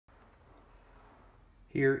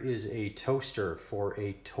Here is a toaster for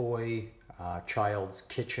a toy child's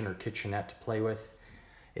kitchen or kitchenette to play with.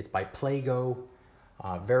 It's by PlayGo.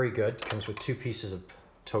 Very good. Comes with 2 pieces of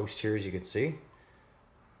toast here, as you can see.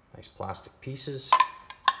 Nice plastic pieces.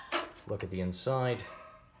 Look at the inside.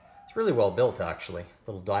 It's really well built, actually.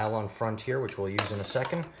 Little dial on front here, which we'll use in a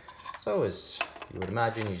second. So as you would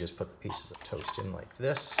imagine, you just put the pieces of toast in like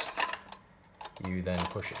this. You then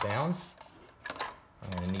push it down. I'm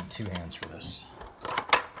going to need 2 hands for this.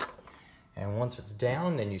 And once it's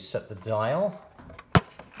down, then you set the dial.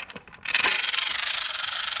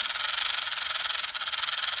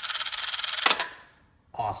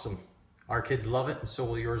 Awesome. Our kids love it, and so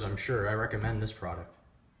will yours, I'm sure. I recommend this product.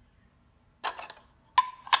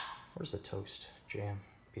 Where's the toast, jam,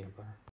 peanut butter?